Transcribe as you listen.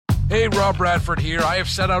Hey, Rob Bradford here. I have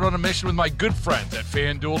set out on a mission with my good friends at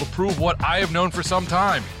FanDuel to prove what I have known for some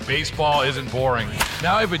time. Baseball isn't boring.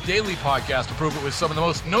 Now I have a daily podcast to prove it with some of the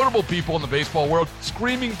most notable people in the baseball world,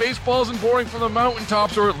 screaming baseball isn't boring from the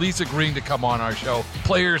mountaintops, or at least agreeing to come on our show.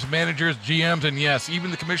 Players, managers, GMs, and yes, even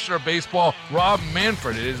the commissioner of baseball, Rob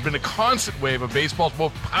Manfred. It has been a constant wave of baseball's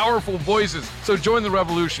most powerful voices. So join the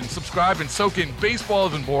revolution. Subscribe and soak in Baseball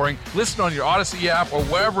Isn't Boring. Listen on your Odyssey app or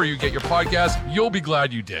wherever you get your podcasts. You'll be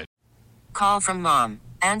glad you did. Call from mom.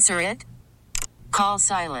 Answer it. Call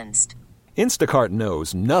silenced. Instacart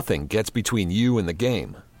knows nothing gets between you and the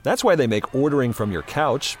game. That's why they make ordering from your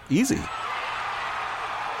couch easy.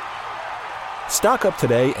 Stock up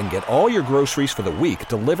today and get all your groceries for the week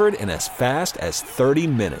delivered in as fast as 30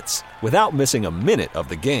 minutes without missing a minute of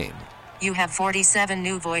the game. You have 47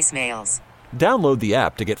 new voicemails. Download the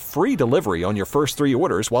app to get free delivery on your first 3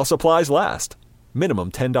 orders while supplies last.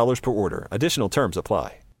 Minimum $10 per order. Additional terms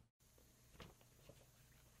apply.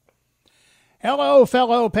 Hello,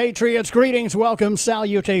 fellow patriots. Greetings, welcome,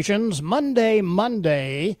 salutations.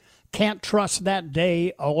 Monday. Can't trust that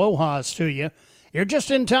day. Aloha's to you. You're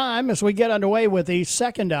just in time as we get underway with the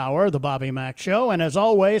second hour of the Bobby Mack Show. And as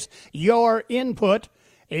always, your input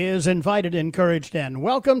is invited, encouraged, and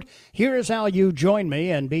welcomed. Here's how you join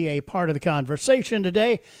me and be a part of the conversation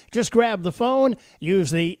today. Just grab the phone.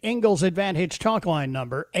 Use the Ingalls Advantage talk line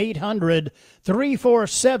number,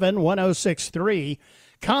 800-347-1063.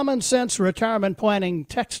 Common Sense Retirement Planning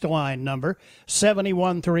text line number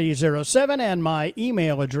 71307, and my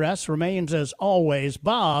email address remains as always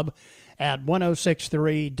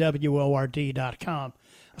bob@1063word.com.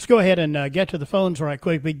 Let's go ahead and get to the phones right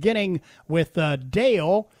quick, beginning with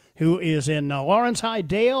Dale, who is in Lawrence. Hi,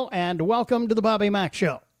 Dale, and welcome to the Bobby Mack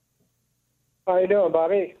Show. How you doing,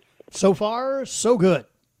 Bobby? So far, so good.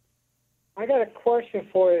 I got a question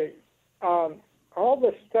for you. All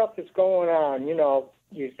this stuff that's going on,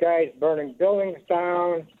 these guys burning buildings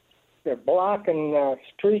down, they're blocking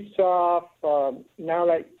streets off. Now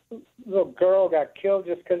that little girl got killed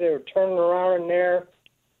just because they were turning around in there.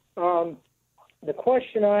 The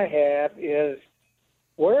question I have is,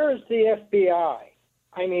 where is the FBI?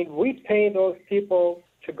 I mean, we pay those people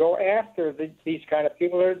to go after these kind of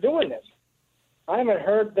people that are doing this. I haven't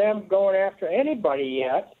heard them going after anybody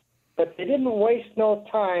yet, but they didn't waste no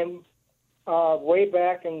time way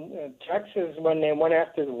back in Texas when they went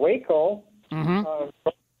after the Waco,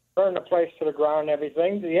 burned the place to the ground and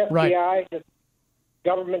everything. The FBI, the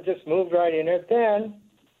government just moved right in there. Then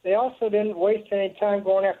they also didn't waste any time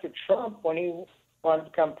going after Trump when he wanted to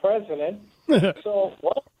become president. So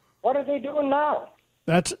what are they doing now?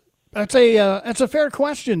 That's a fair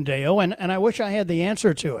question, Dale, and I wish I had the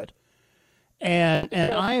answer to it. And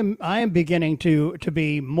I am beginning to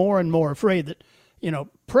be more and more afraid that,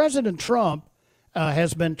 President Trump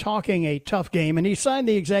has been talking a tough game, and he signed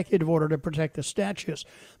the executive order to protect the statues.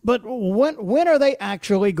 But when are they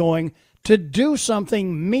actually going to do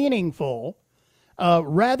something meaningful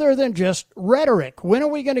rather than just rhetoric? When are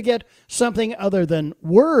we going to get something other than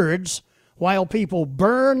words while people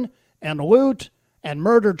burn and loot and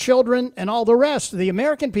murder children and all the rest? The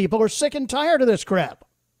American people are sick and tired of this crap.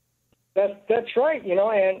 That's right,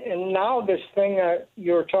 and now this thing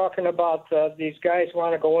you were talking about, these guys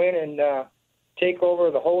want to go in and take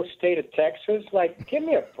over the whole state of Texas. Like, give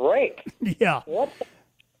me a break. Yeah. What's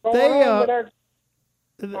going on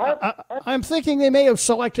with I'm thinking they may have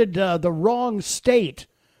selected the wrong state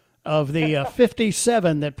of the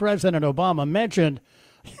 57 that President Obama mentioned,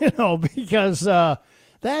 because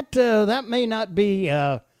that may not be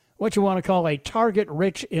what you want to call a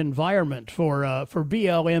target-rich environment for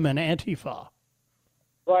BLM and Antifa.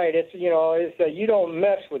 Right. It's you don't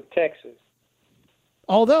mess with Texas.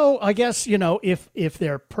 Although I guess if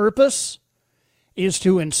their purpose is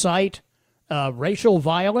to incite racial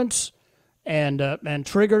violence and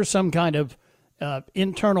trigger some kind of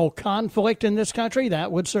internal conflict in this country,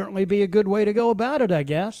 that would certainly be a good way to go about it, I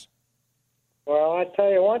guess. Well, I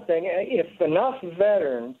tell you one thing: if enough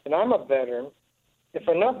veterans, and I'm a veteran. If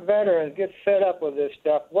enough veterans get fed up with this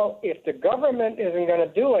stuff, well, if the government isn't going to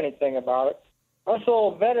do anything about it, us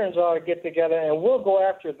old veterans ought to get together and we'll go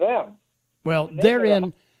after them. Well,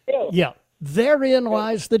 therein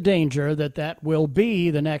lies the danger that will be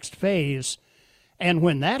the next phase. And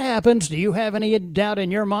when that happens, do you have any doubt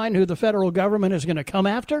in your mind who the federal government is going to come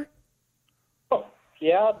after? Oh,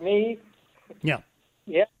 yeah, me. Yeah.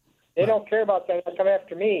 Yeah. They don't care about them. They come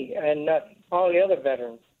after me and all the other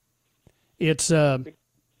veterans. We have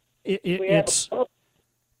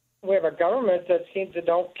a government that seems to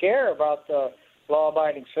don't care about the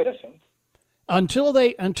law-abiding citizen. Until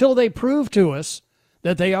they prove to us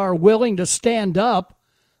that they are willing to stand up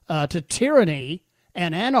to tyranny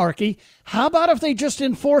and anarchy. How about if they just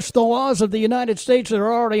enforce the laws of the United States that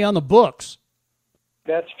are already on the books?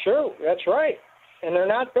 That's true. That's right. And they're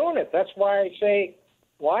not doing it. That's why I say,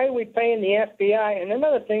 why are we paying the FBI? And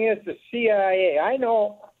another thing is the CIA. I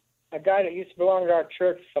know a guy that used to belong to our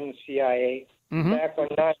church from the CIA back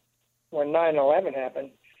when 9/11 happened.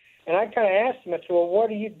 And I kind of asked him, I said, well, what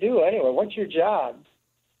do you do anyway? What's your job?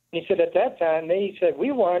 And he said at that time, he said,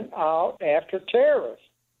 we went out after terrorists.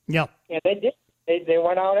 Yeah. And they did. They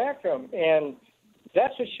went out after them. And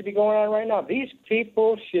that's what should be going on right now. These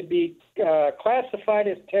people should be classified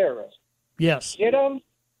as terrorists. Yes. Get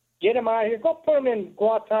them out of here. Go put them in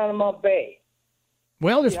Guantanamo Bay.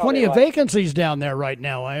 Well, there's plenty of vacancies down there right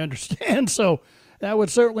now, I understand. So that would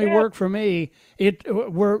certainly work for me.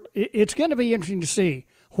 It's going to be interesting to see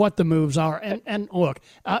what the moves are. And look,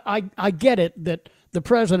 I get it that the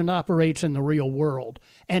president operates in the real world,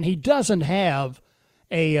 and he doesn't have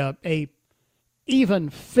a even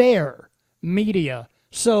fair media.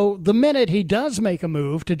 So the minute he does make a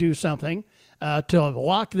move to do something to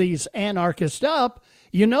lock these anarchists up,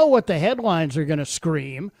 you know what the headlines are going to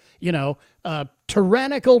scream. You know,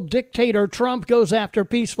 tyrannical dictator Trump goes after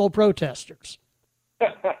peaceful protesters.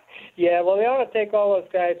 Yeah, well, they ought to take all those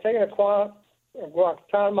guys, take them to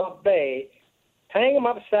Guantanamo Bay, hang them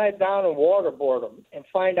upside down and waterboard them, and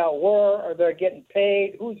find out where are they getting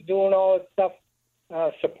paid, who's doing all this stuff,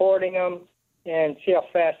 supporting them, and see how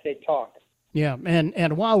fast they talk. Yeah,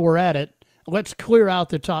 and while we're at it, let's clear out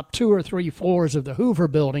the top 2 or 3 floors of the Hoover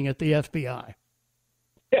building at the FBI.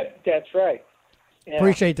 That's right. Yeah.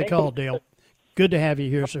 Appreciate the call, Dale. Good to have you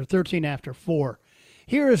here, sir. 13 after 4.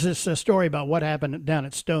 Here is this story about what happened down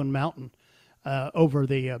at Stone Mountain over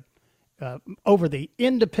the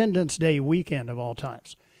Independence Day weekend of all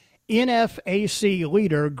times. NFAC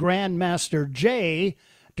leader Grandmaster Jay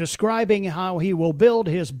describing how he will build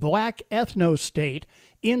his black ethno-state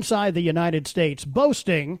inside the United States,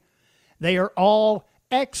 boasting they are all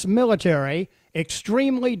ex-military,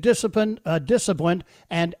 extremely disciplined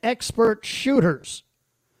and expert shooters.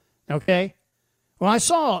 Okay? Well, I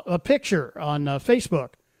saw a picture on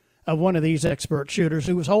Facebook of one of these expert shooters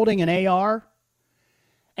who was holding an AR,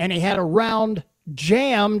 and he had a round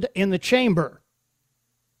jammed in the chamber.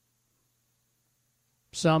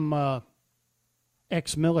 Some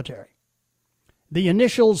ex-military. The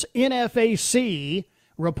initials NFAC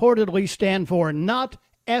reportedly stand for Not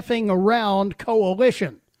Effing Around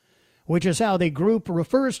Coalition, which is how the group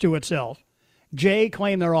refers to itself. Jay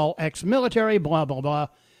claimed they're all ex-military, blah, blah, blah.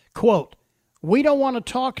 Quote, we don't want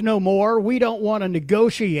to talk no more. We don't want to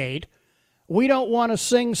negotiate. We don't want to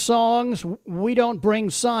sing songs. We don't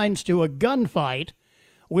bring signs to a gunfight.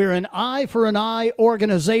 We're an eye for an eye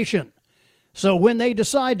organization. So when they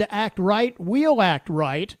decide to act right, we'll act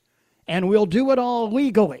right, and we'll do it all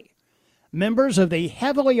legally. Members of the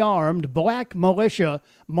heavily armed black militia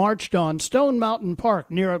marched on Stone Mountain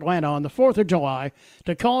Park near Atlanta on the 4th of July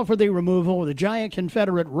to call for the removal of the giant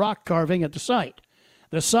Confederate rock carving at the site.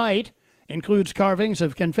 The site includes carvings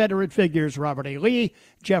of Confederate figures Robert E. Lee,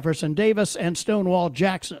 Jefferson Davis, and Stonewall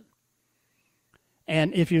Jackson.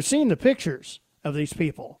 And if you've seen the pictures of these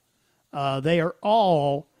people, they are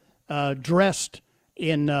all dressed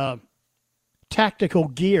in tactical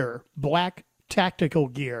gear, black tactical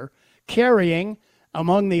gear, carrying,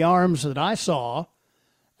 among the arms that I saw,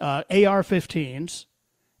 AR-15s,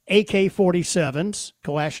 AK-47s,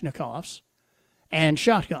 Kalashnikovs, and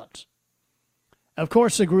shotguns. Of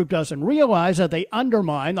course, the group doesn't realize that they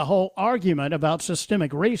undermine the whole argument about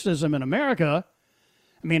systemic racism in America.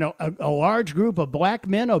 I mean, a large group of black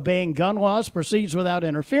men obeying gun laws proceeds without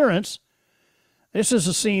interference. This is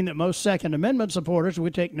a scene that most Second Amendment supporters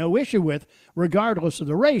would take no issue with, regardless of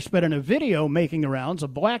the race. But in a video making the rounds, a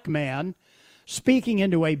black man speaking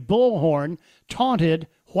into a bullhorn taunted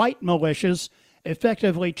white militias,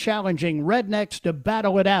 effectively challenging rednecks to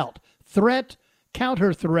battle it out. Threat,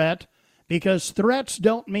 counter-threat, because threats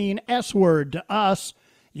don't mean S-word to us.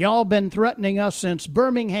 Y'all been threatening us since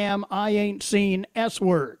Birmingham. I ain't seen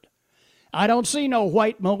S-word. I don't see no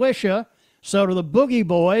white militia. So to the boogie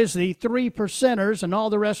boys, the 3%ers, and all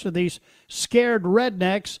the rest of these scared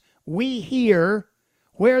rednecks, we here,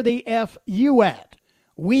 where the F you at?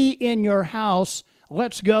 We in your house.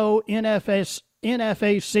 Let's go NFAC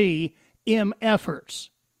MFers.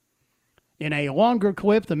 In a longer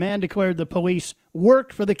clip, the man declared the police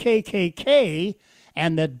worked for the KKK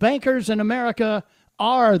and that bankers in America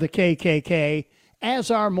are the KKK, as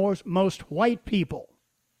are most white people.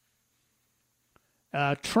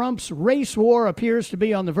 Trump's race war appears to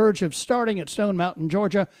be on the verge of starting at Stone Mountain,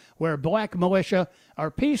 Georgia, where black militia are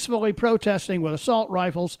peacefully protesting with assault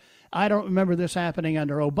rifles I don't remember this happening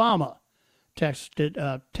under Obama.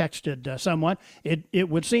 Texted someone. It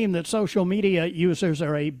would seem that social media users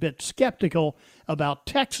are a bit skeptical about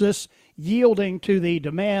Texas yielding to the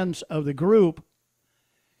demands of the group.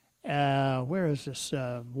 Where is this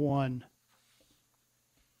one?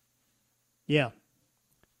 Yeah.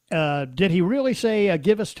 Did he really say,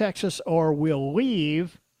 give us Texas or we'll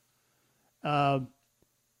leave? You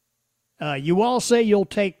all say you'll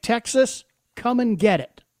take Texas. Come and get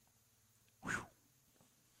it.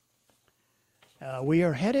 We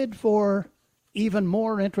are headed for even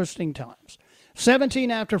more interesting times.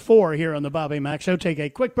 17 after 4 here on the Bobby Mack Show. Take a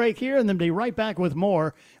quick break here and then be right back with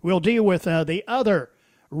more. We'll deal with the other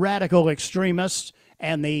radical extremists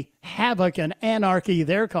and the havoc and anarchy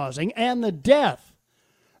they're causing and the death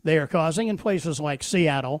they are causing in places like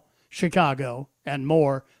Seattle, Chicago, and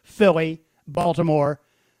more, Philly, Baltimore.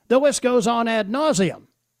 The list goes on ad nauseum.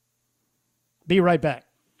 Be right back.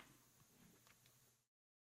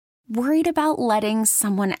 Worried about letting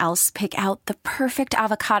someone else pick out the perfect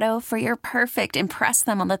avocado for your perfect impress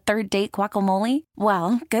them on the third date guacamole?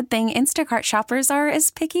 Well, good thing Instacart shoppers are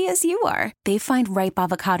as picky as you are. They find ripe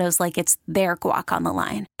avocados like it's their guac on the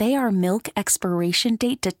line. They are milk expiration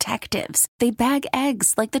date detectives. They bag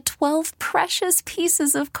eggs like the 12 precious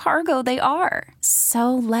pieces of cargo they are.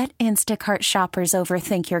 So let Instacart shoppers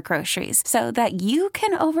overthink your groceries so that you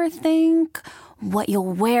can overthink what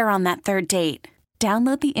you'll wear on that third date.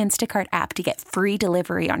 Download the Instacart app to get free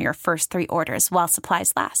delivery on your first 3 orders while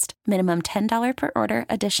supplies last. Minimum $10 per order.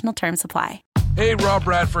 Additional terms apply. Hey, Rob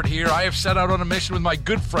Bradford here. I have set out on a mission with my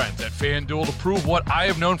good friends at FanDuel to prove what I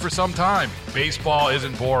have known for some time. Baseball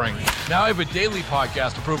isn't boring. Now I have a daily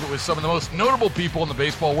podcast to prove it with some of the most notable people in the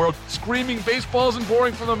baseball world, screaming baseball isn't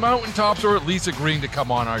boring from the mountaintops, or at least agreeing to come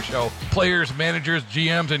on our show. Players, managers,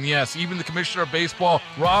 GMs, and yes, even the commissioner of baseball,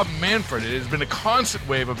 Rob Manfred. It has been a constant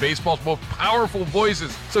wave of baseball's most powerful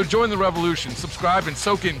voices. So join the revolution. Subscribe and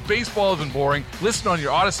soak in Baseball Isn't Boring. Listen on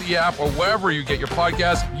your Odyssey app or wherever you get your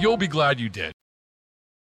podcasts. You'll be glad you did.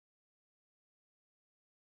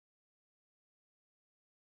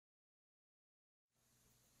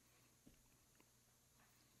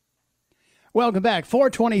 Welcome back.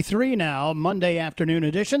 4:23 now, Monday afternoon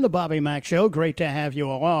edition, the Bobby Mack Show. Great to have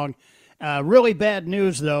you along. Really bad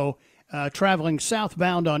news, though, traveling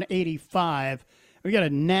southbound on 85. We got a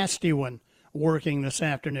nasty one working this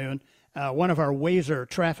afternoon. One of our Wazer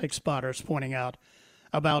traffic spotters pointing out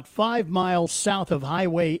about 5 miles south of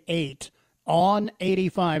Highway 8 on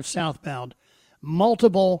 85 southbound,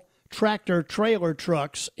 multiple tractor-trailer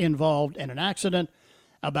trucks involved in an accident.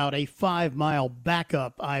 About a 5-mile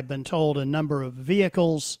backup. I've been told a number of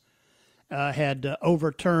vehicles had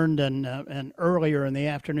overturned and earlier in the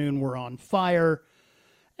afternoon were on fire.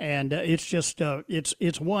 And it's just,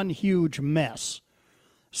 it's one huge mess.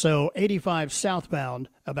 So 85 southbound,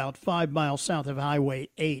 about 5 miles south of Highway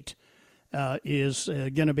 8, is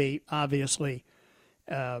going to be obviously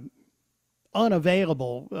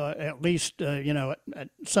unavailable, at least,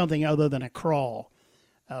 something other than a crawl.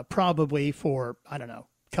 Probably for, I don't know,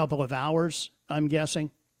 a couple of hours, I'm guessing.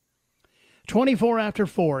 24 after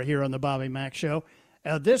 4 here on the Bobby Mack Show.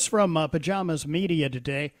 This from Pajamas Media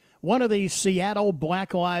today. One of these Seattle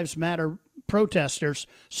Black Lives Matter protesters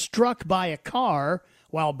struck by a car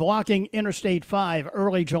while blocking Interstate 5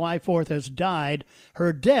 early July 4th has died.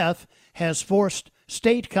 Her death has forced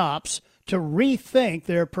state cops to rethink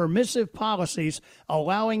their permissive policies,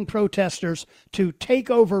 allowing protesters to take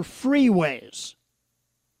over freeways.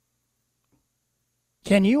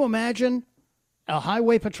 Can you imagine a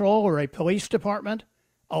highway patrol or a police department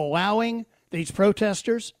allowing these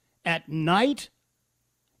protesters at night,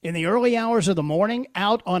 in the early hours of the morning,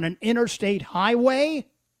 out on an interstate highway?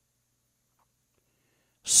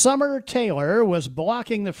 Summer Taylor was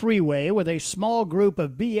blocking the freeway with a small group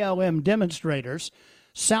of BLM demonstrators,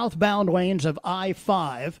 southbound lanes of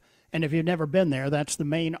I-5, and if you've never been there, that's the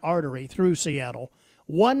main artery through Seattle,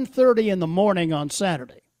 1:30 in the morning on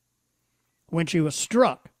Saturday, when she was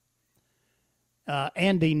struck.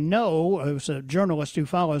 Andy No, who's a journalist who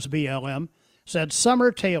follows BLM, said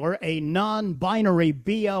Summer Taylor, a non-binary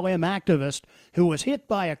BLM activist who was hit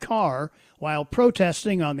by a car while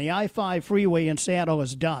protesting on the I-5 freeway in Seattle,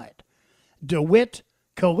 has died. DeWitt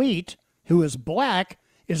Khalid, who is black,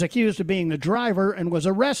 is accused of being the driver and was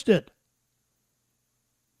arrested.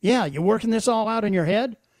 Yeah, you working this all out in your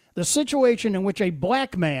head? The situation in which a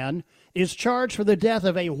black man is charged for the death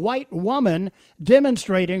of a white woman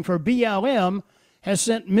demonstrating for BLM has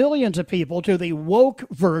sent millions of people to the woke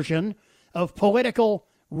version of political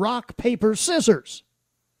rock, paper, scissors.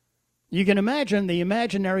 You can imagine the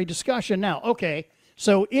imaginary discussion now. Okay,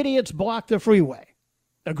 so idiots block the freeway.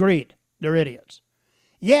 Agreed. They're idiots.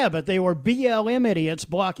 Yeah, but they were BLM idiots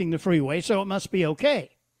blocking the freeway, so it must be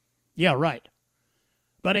okay. Yeah, right.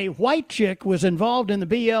 But a white chick was involved in the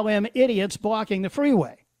BLM idiots blocking the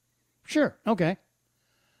freeway. Sure, okay.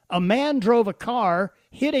 A man drove a car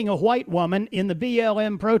hitting a white woman in the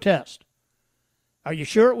BLM protest. Are you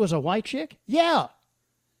sure it was a white chick? Yeah.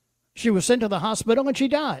 She was sent to the hospital and she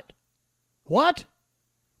died. What?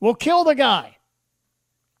 Well, kill the guy.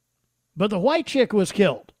 But the white chick was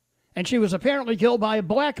killed, and she was apparently killed by a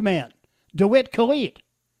black man, DeWitt Khalid.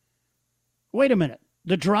 Wait a minute.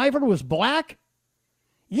 The driver was black?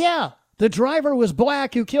 Yeah, the driver was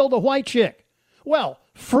black who killed a white chick. Well,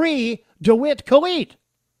 free DeWitt Khalid.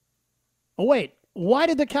 Oh, wait, why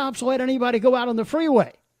did the cops let anybody go out on the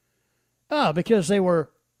freeway? Oh, because they were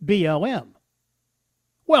BLM.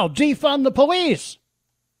 Well, defund the police.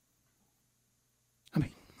 I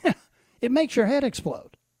mean, it makes your head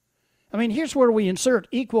explode. I mean, here's where we insert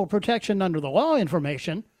equal protection under the law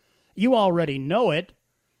information. You already know it.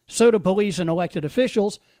 So do police and elected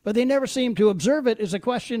officials, but they never seem to observe it as a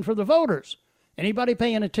question for the voters. Anybody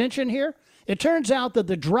paying attention here? It turns out that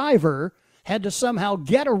the driver had to somehow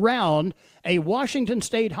get around a Washington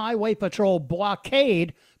State Highway Patrol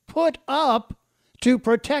blockade put up to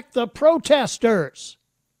protect the protesters.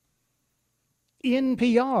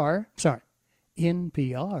 NPR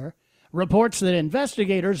reports that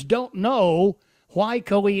investigators don't know why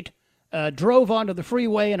Khalid drove onto the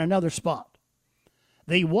freeway in another spot.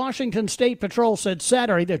 The Washington State Patrol said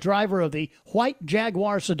Saturday the driver of the white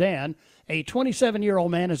Jaguar sedan, a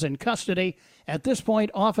 27-year-old man, is in custody. At this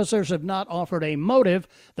point, officers have not offered a motive,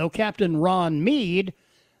 though Captain Ron Mead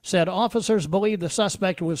said officers believe the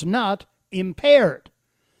suspect was not impaired.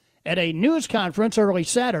 At a news conference early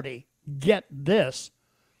Saturday, get this,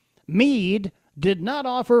 Mead did not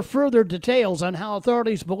offer further details on how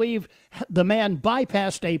authorities believe the man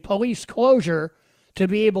bypassed a police closure to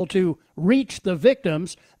be able to reach the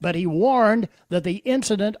victims, but he warned that the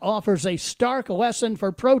incident offers a stark lesson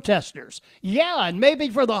for protesters. Yeah, and maybe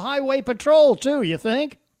for the highway patrol too, you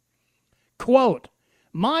think? Quote,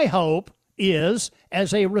 my hope is,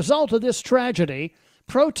 as a result of this tragedy,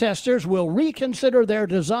 protesters will reconsider their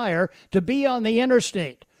desire to be on the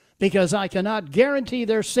interstate because I cannot guarantee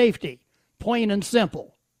their safety. Plain and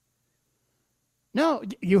simple. No,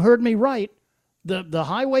 you heard me right. The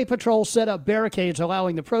highway patrol set up barricades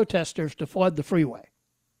allowing the protesters to flood the freeway.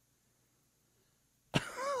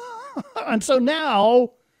 And so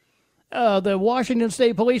now the Washington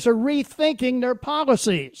State Police are rethinking their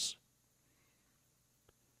policies.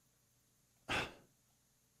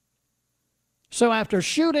 So after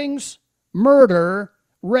shootings, murder,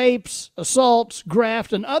 rapes, assaults,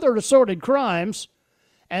 graft, and other assorted crimes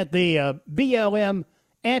at the BLM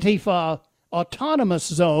Antifa autonomous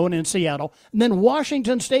zone in Seattle, and then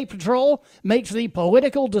Washington State Patrol makes the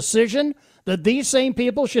political decision that these same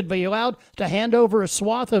people should be allowed to hand over a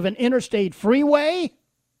swath of an interstate freeway?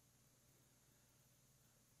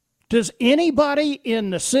 Does anybody in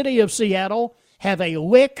the city of Seattle have a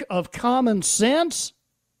lick of common sense?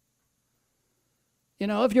 You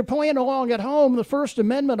know, if you're playing along at home, the First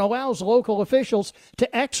Amendment allows local officials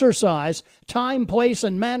to exercise time, place,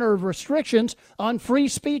 and manner of restrictions on free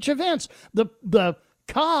speech events. The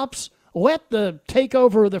cops let the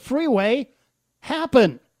takeover of the freeway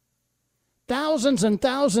happen. Thousands and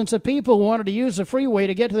thousands of people wanted to use the freeway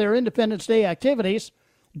to get to their Independence Day activities,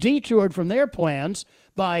 detoured from their plans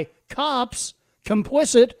by cops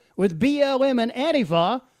complicit with BLM and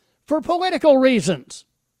Antifa for political reasons.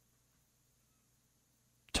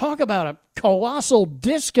 Talk about a colossal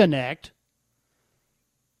disconnect.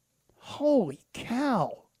 Holy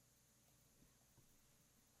cow.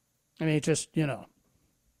 I mean, it's just, you know.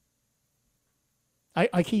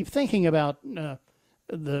 I keep thinking about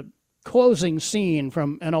the closing scene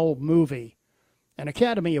from an old movie, an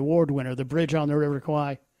Academy Award winner, The Bridge on the River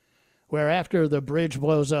Kwai, where after the bridge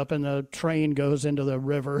blows up and the train goes into the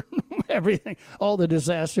river, everything, all the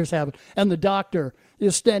disasters happen. And the doctor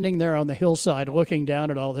is standing there on the hillside looking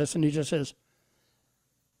down at all this, and he just says,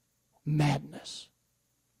 madness.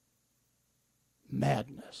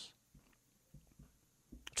 Madness.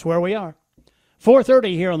 It's where we are.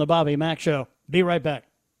 4:30 here on the Bobby Mack Show. Be right back.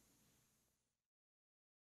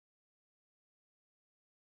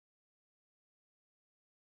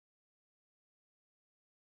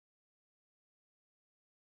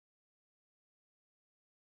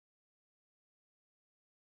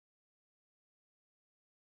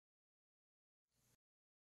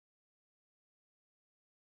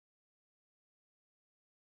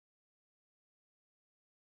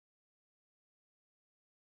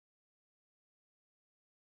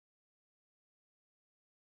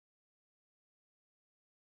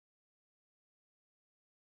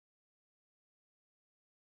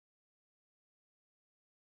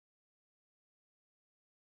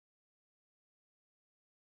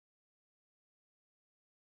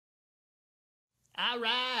 All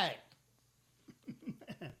right.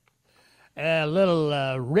 A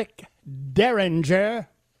little Rick Derringer.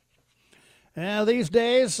 These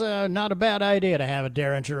days, not a bad idea to have a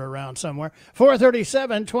Derringer around somewhere.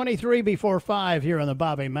 4:37, 23 before 5 here on the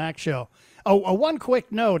Bobby Mack Show. Oh, one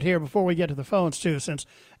quick note here before we get to the phones, too, since,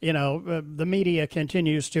 the media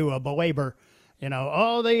continues to belabor,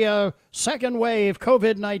 the second wave,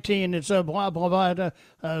 COVID-19, it's a blah, blah, blah,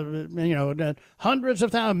 hundreds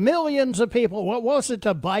of thousands, millions of people. What was it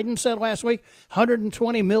Biden said last week?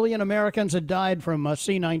 120 million Americans had died from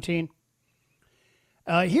C-19.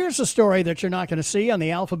 Here's a story that you're not going to see on the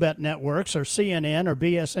Alphabet networks or CNN or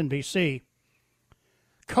BSNBC.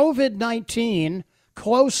 COVID-19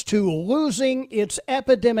 close to losing its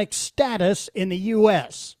epidemic status in the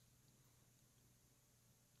U.S.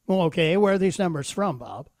 Well, okay, where are these numbers from,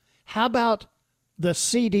 Bob? How about the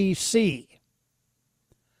CDC?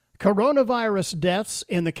 Coronavirus deaths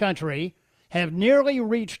in the country have nearly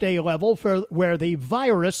reached a level where the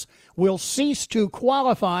virus will cease to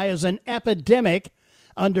qualify as an epidemic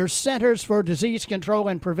under Centers for Disease Control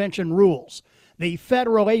and Prevention rules, the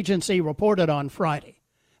federal agency reported on Friday.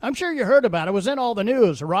 I'm sure you heard about it. It was in all the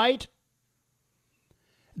news, right?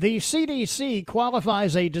 The CDC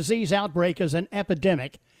qualifies a disease outbreak as an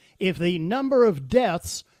epidemic if the number of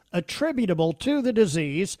deaths attributable to the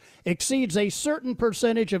disease exceeds a certain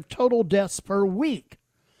percentage of total deaths per week.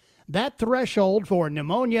 That threshold for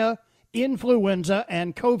pneumonia, influenza,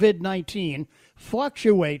 and COVID-19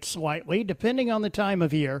 fluctuates slightly depending on the time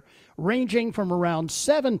of year, ranging from around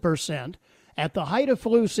 7% at the height of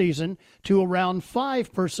flu season to around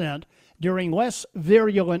 5% during less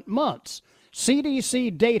virulent months.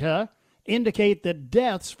 CDC data indicate that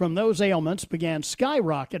deaths from those ailments began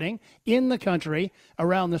skyrocketing in the country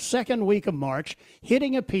around the second week of March,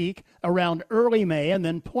 hitting a peak around early May and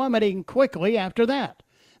then plummeting quickly after that.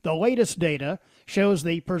 The latest data shows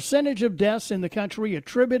the percentage of deaths in the country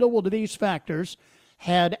attributable to these factors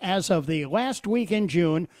had, as of the last week in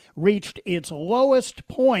June, reached its lowest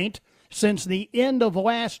point since the end of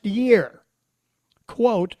last year,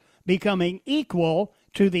 quote, becoming equal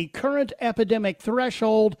to the current epidemic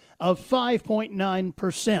threshold of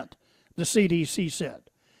 5.9%, the CDC said.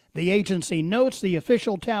 The agency notes the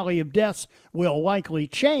official tally of deaths will likely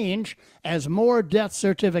change as more death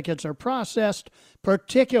certificates are processed,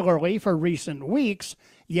 particularly for recent weeks,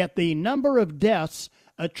 yet the number of deaths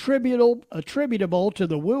attributable to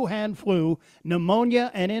the Wuhan flu,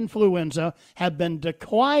 pneumonia, and influenza have been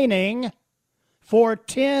declining for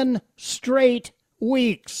 10 straight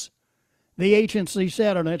weeks, the agency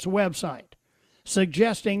said on its website,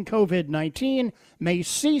 suggesting COVID-19 may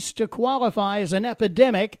cease to qualify as an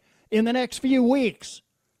epidemic in the next few weeks.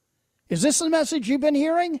 Is this the message you've been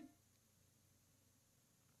hearing?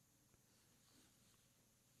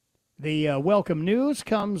 The welcome news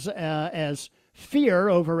comes as fear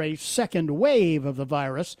over a second wave of the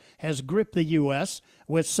virus has gripped the U.S.,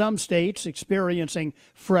 with some states experiencing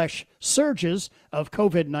fresh surges of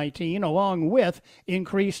COVID-19 along with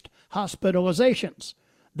increased hospitalizations.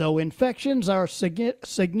 Though infections are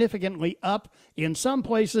significantly up in some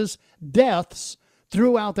places, deaths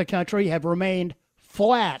throughout the country have remained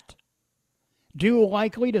flat, due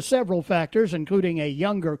likely to several factors, including a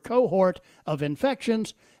younger cohort of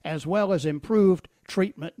infections, as well as improved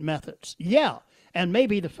treatment methods. Yeah, and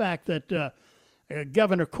maybe the fact that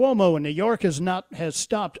Governor Cuomo in New York has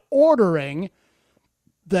stopped ordering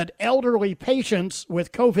that elderly patients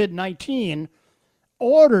with COVID-19,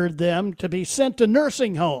 ordered them to be sent to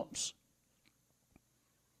nursing homes.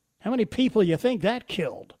 How many people you think that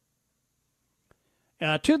killed?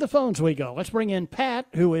 To the phones we go. Let's bring in Pat,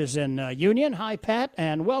 who is in Union. Hi, Pat,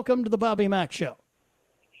 and welcome to the Bobby Mack Show.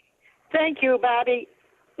 Thank you, Bobby.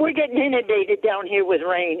 We're getting inundated down here with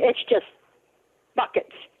rain. It's just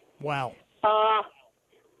buckets. Wow.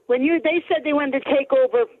 They said they wanted to take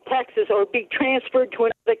over Texas or be transferred to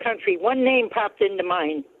another country, one name popped into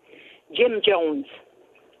mind, Jim Jones.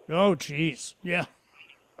 Oh, geez. Yeah.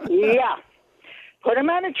 Yeah. Put him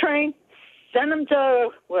on a train, send him to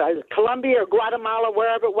Colombia or Guatemala,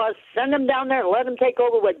 wherever it was. Send him down there and let him take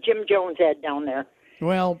over what Jim Jones had down there.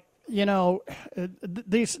 Well,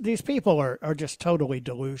 these people are just totally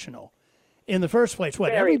delusional. In the first place,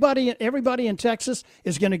 everybody in Texas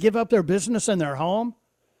is going to give up their business and their home?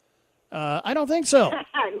 I don't think so.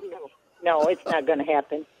 No, it's not going to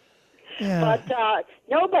happen. Yeah.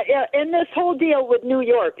 But in this whole deal with New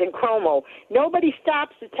York and Cuomo, nobody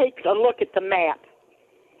stops to take a look at the map.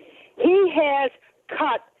 He has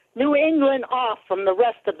cut New England off from the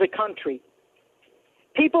rest of the country.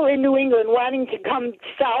 People in New England wanting to come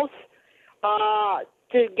south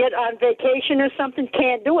to get on vacation or something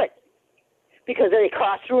can't do it because they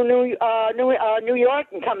cross through New York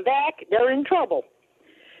and come back, they're in trouble.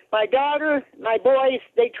 My daughter, my boys,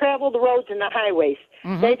 they travel the roads and the highways.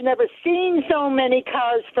 Mm-hmm. They've never seen so many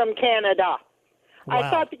cars from Canada. Wow. I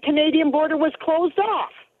thought the Canadian border was closed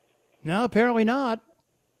off. No, apparently not.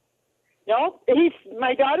 No,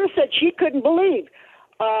 my daughter said she couldn't believe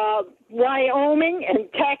Wyoming and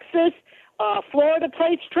Texas, Florida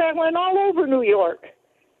plates traveling all over New York.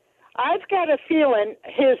 I've got a feeling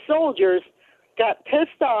his soldiers got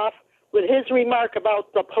pissed off with his remark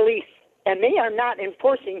about the police, and they are not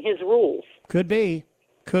enforcing his rules. Could be.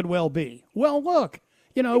 Could well be. Well, look,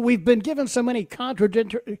 we've been given so many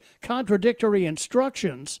contradictory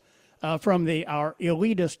instructions from our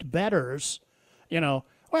elitist betters,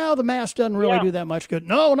 well, the mask doesn't really do that much good.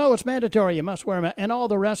 No, it's mandatory. You must wear a mask, and all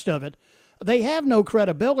the rest of it. They have no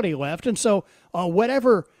credibility left, and so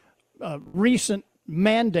whatever recent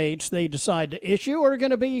mandates they decide to issue are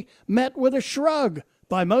going to be met with a shrug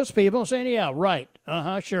by most people, saying, yeah, right.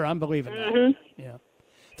 Sure, I'm believing that. Yeah.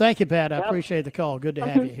 Thank you, Pat. I appreciate the call. Good to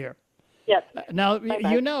have you here. Yes. Now,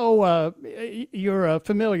 you're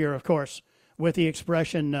familiar, of course, with the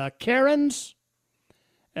expression Karens.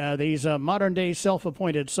 These modern-day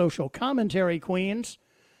self-appointed social commentary queens,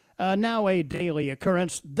 now a daily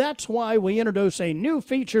occurrence. That's why we introduce a new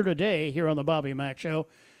feature today here on the Bobby Mack Show.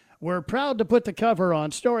 We're proud to put the cover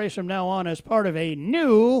on stories from now on as part of a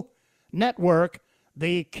new network,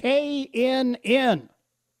 the KNN.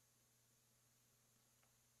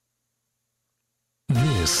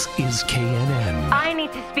 This is KNN. I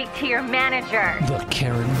need to speak to your manager. The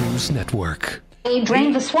Karen News Network. They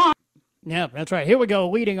drained the swamp. Yeah, that's right. Here we go.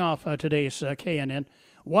 Leading off today's KNN.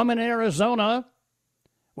 Woman in Arizona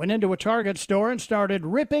went into a Target store and started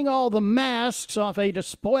ripping all the masks off a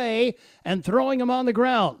display and throwing them on the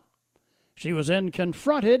ground. She was then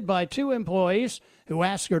confronted by two employees who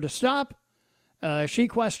asked her to stop. She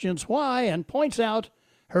questions why and points out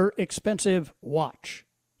her expensive watch.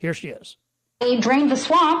 Here she is. They drained the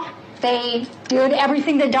swamp. They did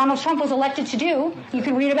everything that Donald Trump was elected to do. You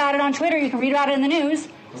can read about it on Twitter. You can read about it in the news.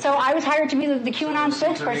 So I was hired to be the QAnon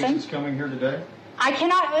spokesperson. Is coming here today? I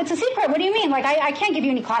cannot. It's a secret. What do you mean? Like I can't give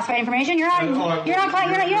you any classified information. You don't have clearance.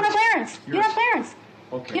 You don't have clearance.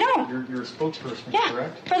 Okay. You don't. You're a spokesperson,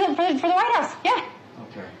 correct? For the White House. Yeah.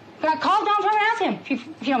 Okay. Call Donald Trump and ask him if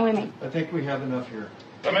you don't believe me. I think we have enough here.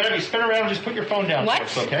 I'm gonna have you spin around and just put your phone down. What?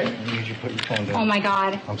 First, okay? I need you to put your phone down. Oh my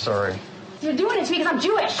God. I'm sorry. You're doing it to me because I'm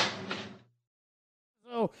Jewish.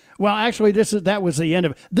 Oh, well, actually, that was the end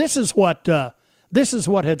of it. This is what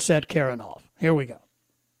had set Karen off. Here we go.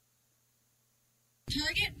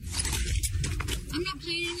 Target. I'm not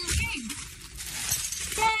playing any more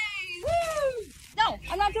games. Yay! Woo! No,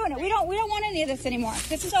 I'm not doing it. We don't want any of this anymore.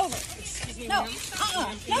 This is over. No.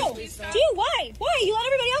 No. Do you? Why? Why? You let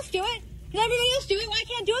everybody else do it. You let everybody else do it. Why I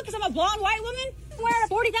can't do it? Because I'm a blonde white woman wearing a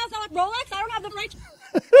 $40,000 Rolex. I don't have the right.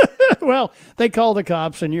 Well, they called the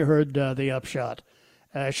cops, and you heard the upshot.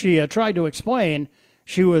 She tried to explain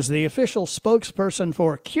she was the official spokesperson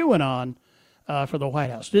for QAnon for the White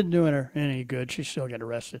House. Didn't do her any good. She still got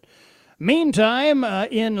arrested. Meantime,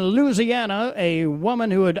 in Louisiana, a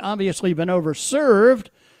woman who had obviously been overserved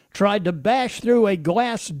tried to bash through a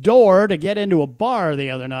glass door to get into a bar the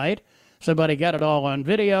other night. Somebody got it all on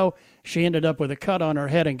video. She ended up with a cut on her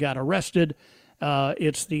head and got arrested.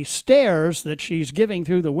 It's the stares that she's giving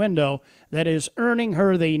through the window that is earning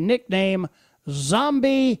her the nickname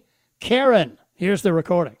Zombie Karen. Here's the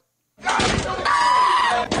recording. This is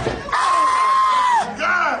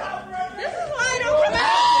why I don't come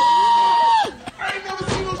out. I ain't never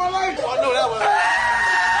seen one in my life. Oh, I know that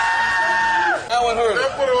one hurt.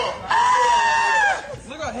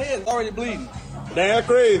 Look, her head's already bleeding. Damn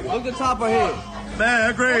crazy. Look at the top of her head.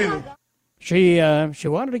 Damn crazy. She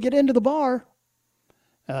wanted to get into the bar.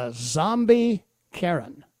 Zombie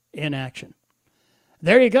Karen in action.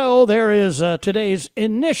 There you go. There is today's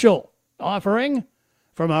initial offering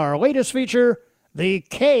from our latest feature, the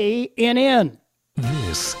KNN.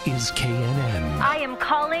 This is KNN. I am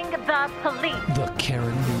calling the police. The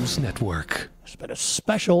Karen News Network. It's been a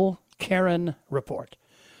special Karen report.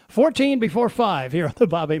 14 before 5 here on the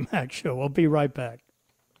Bobby Mack Show. We'll be right back.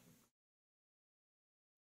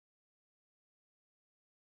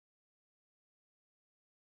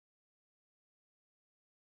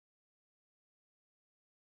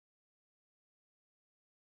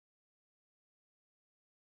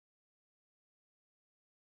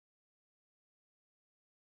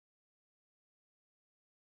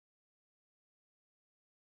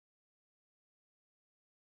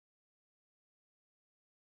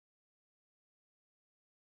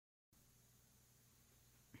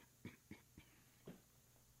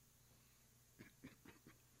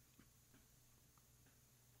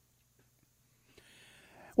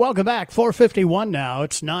 Welcome back. 4:51 now.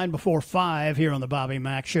 It's 9 before 5 here on the Bobby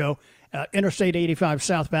Mack Show. Interstate 85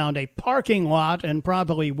 southbound, a parking lot, and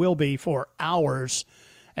probably will be for hours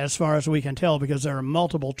as far as we can tell because there are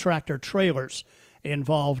multiple tractor trailers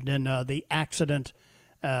involved in the accident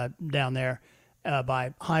down there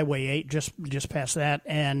by Highway 8, just past that.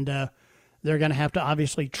 And they're going to have to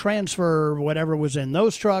obviously transfer whatever was in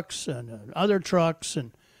those trucks and other trucks.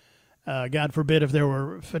 And God forbid if there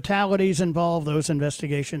were fatalities involved, those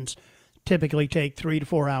investigations typically take 3 to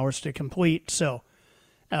 4 hours to complete. So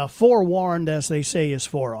forewarned, as they say, is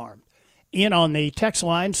forearmed. In on the text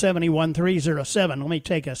line, 71307. Let me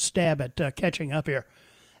take a stab at catching up here.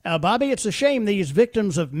 Bobby, it's a shame these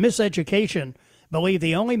victims of miseducation believe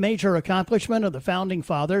the only major accomplishment of the Founding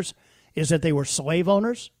Fathers is that they were slave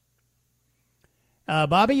owners.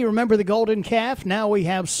 Bobby, you remember the golden calf? Now we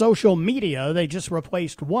have social media. They just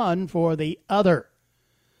replaced one for the other.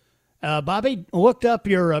 Bobby, looked up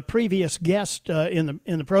your previous guest in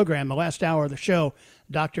the program, the last hour of the show,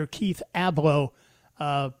 Dr. Keith Abloh.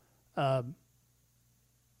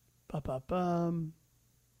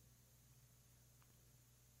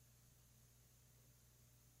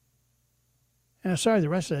 Sorry, the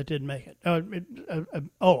rest of that didn't make it.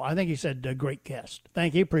 I think he said great guest.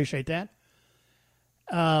 Thank you. Appreciate that.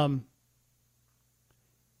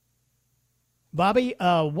 Bobby,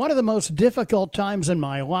 one of the most difficult times in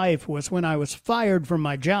my life was when I was fired from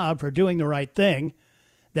my job for doing the right thing,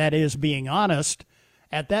 that is, being honest.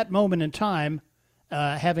 At that moment in time,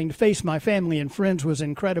 having to face my family and friends was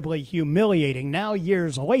incredibly humiliating. Now,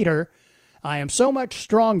 years later, I am so much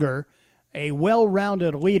stronger, a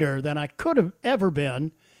well-rounded leader than I could have ever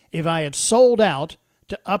been if I had sold out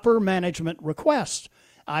to upper management requests.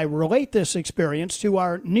 I relate this experience to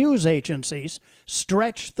our news agencies,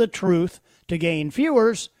 stretch the truth to gain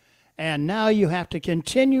viewers, and now you have to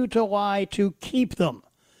continue to lie to keep them.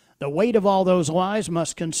 The weight of all those lies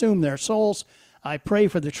must consume their souls. I pray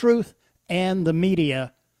for the truth and the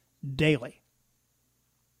media daily.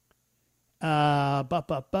 And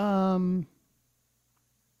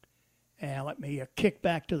let me kick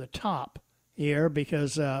back to the top here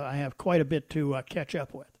because I have quite a bit to catch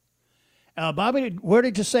up with. Bobby, where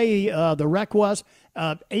did you say the wreck was?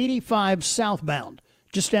 85 southbound,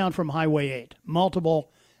 just down from Highway 8. Multiple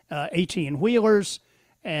 18-wheelers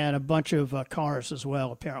and a bunch of cars as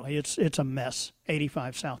well, apparently. It's a mess,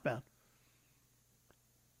 85 southbound.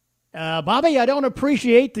 Bobby, I don't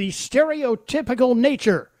appreciate the stereotypical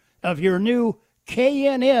nature of your new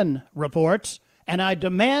KNN reports, and I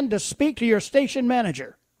demand to speak to your station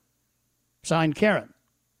manager. Signed, Karen.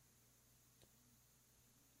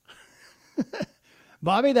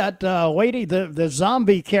 Bobby, that lady, the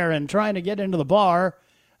zombie Karen trying to get into the bar,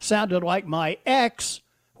 sounded like my ex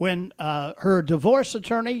when her divorce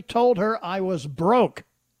attorney told her I was broke.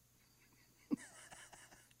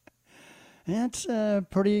 That's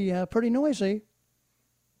pretty noisy.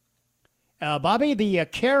 Bobby, the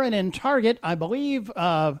Karen in Target, I believe,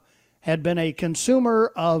 had been a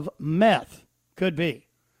consumer of meth. Could be.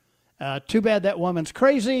 Too bad that woman's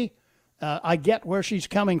crazy. I get where she's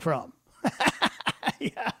coming from.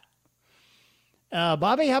 Yeah.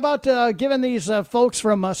 Bobby, how about giving these folks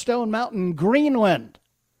from Stone Mountain, Greenland?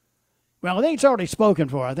 Well, I think it's already spoken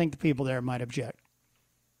for. I think the people there might object.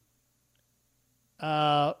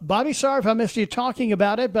 Bobby, sorry if I missed you talking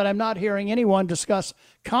about it, but I'm not hearing anyone discuss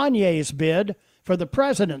Kanye's bid for the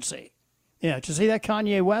presidency. Yeah, did you see that?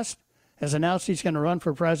 Kanye West has announced he's going to run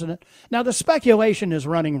for president. Now, the speculation is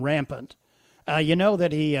running rampant. You know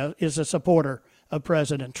that he is a supporter of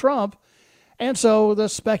President Trump. And so the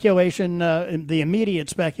speculation, the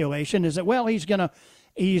immediate speculation is that, well, he's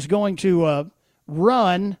going to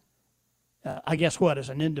run, I guess, what, as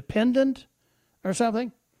an independent or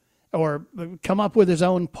something? Or come up with his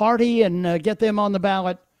own party and get them on the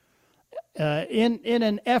ballot in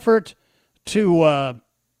an effort to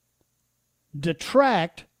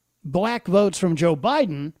detract black votes from Joe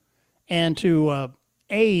Biden and to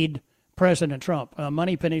aid President Trump.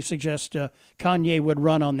 Moneypenny suggests Kanye would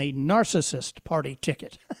run on the narcissist party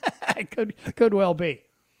ticket. Could well be.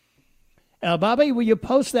 Bobby, will you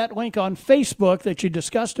post that link on Facebook that you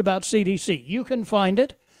discussed about CDC? You can find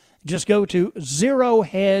it. Just go to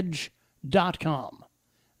zerohedge.com.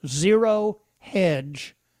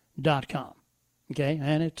 Zerohedge.com. Okay,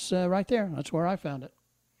 and it's right there. That's where I found it.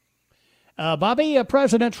 Bobby,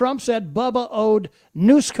 President Trump said Bubba owed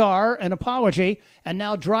NewsCar an apology, and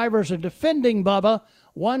now drivers are defending Bubba.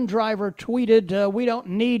 One driver tweeted, "We don't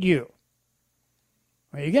need you."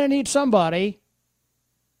 Well, you're going to need somebody,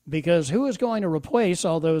 because who is going to replace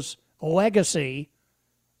all those legacy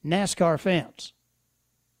NASCAR fans?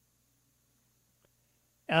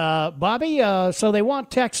 Bobby, so they want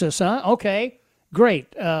Texas, huh? Okay,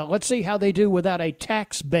 great. Let's see how they do without a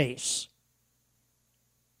tax base.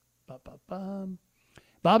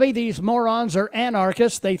 Bobby, these morons are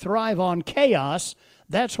anarchists. They thrive on chaos.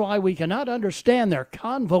 That's why we cannot understand their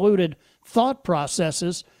convoluted thought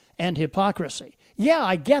processes and hypocrisy. Yeah,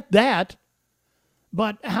 I get that.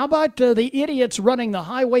 But how about the idiots running the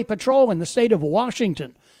highway patrol in the state of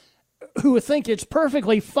Washington who think it's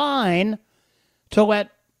perfectly fine to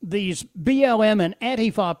let these BLM and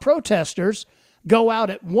Antifa protesters go out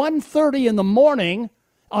at 1:30 in the morning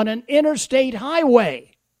on an interstate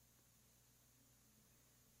highway?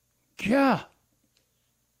 Yeah.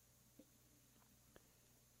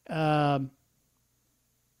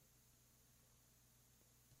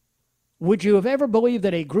 Would you have ever believed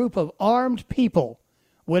that a group of armed people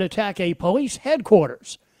would attack a police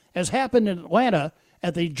headquarters, as happened in Atlanta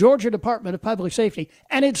at the Georgia Department of Public Safety,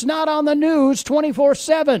 and it's not on the news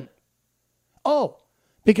 24/7? Oh,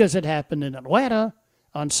 because it happened in Atlanta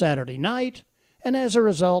on Saturday night, and as a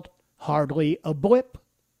result, hardly a blip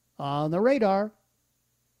on the radar.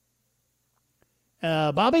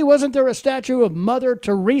 Bobby, wasn't there a statue of Mother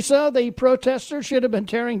Teresa the protesters should have been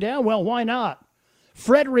tearing down? Well, why not?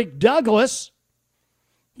 Frederick Douglass.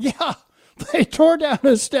 Yeah, they tore down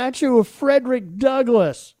a statue of Frederick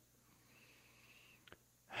Douglass.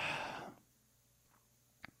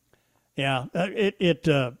 Yeah,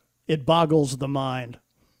 it boggles the mind.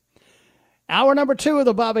 Hour number 2 of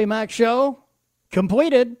the Bobby Mack Show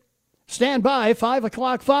completed. Stand by, 5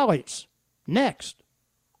 o'clock Follies. Next.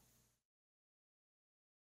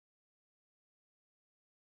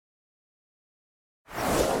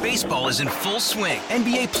 Baseball is in full swing.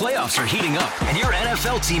 NBA playoffs are heating up, and your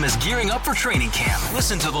NFL team is gearing up for training camp.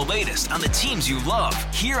 Listen to the latest on the teams you love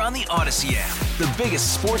here on the Odyssey app. The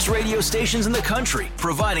biggest sports radio stations in the country,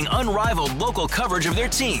 providing unrivaled local coverage of their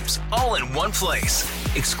teams, all in one place.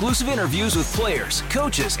 Exclusive interviews with players,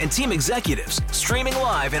 coaches, and team executives, streaming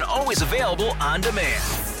live and always available on demand.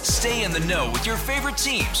 Stay in the know with your favorite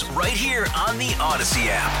teams right here on the Odyssey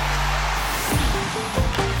app.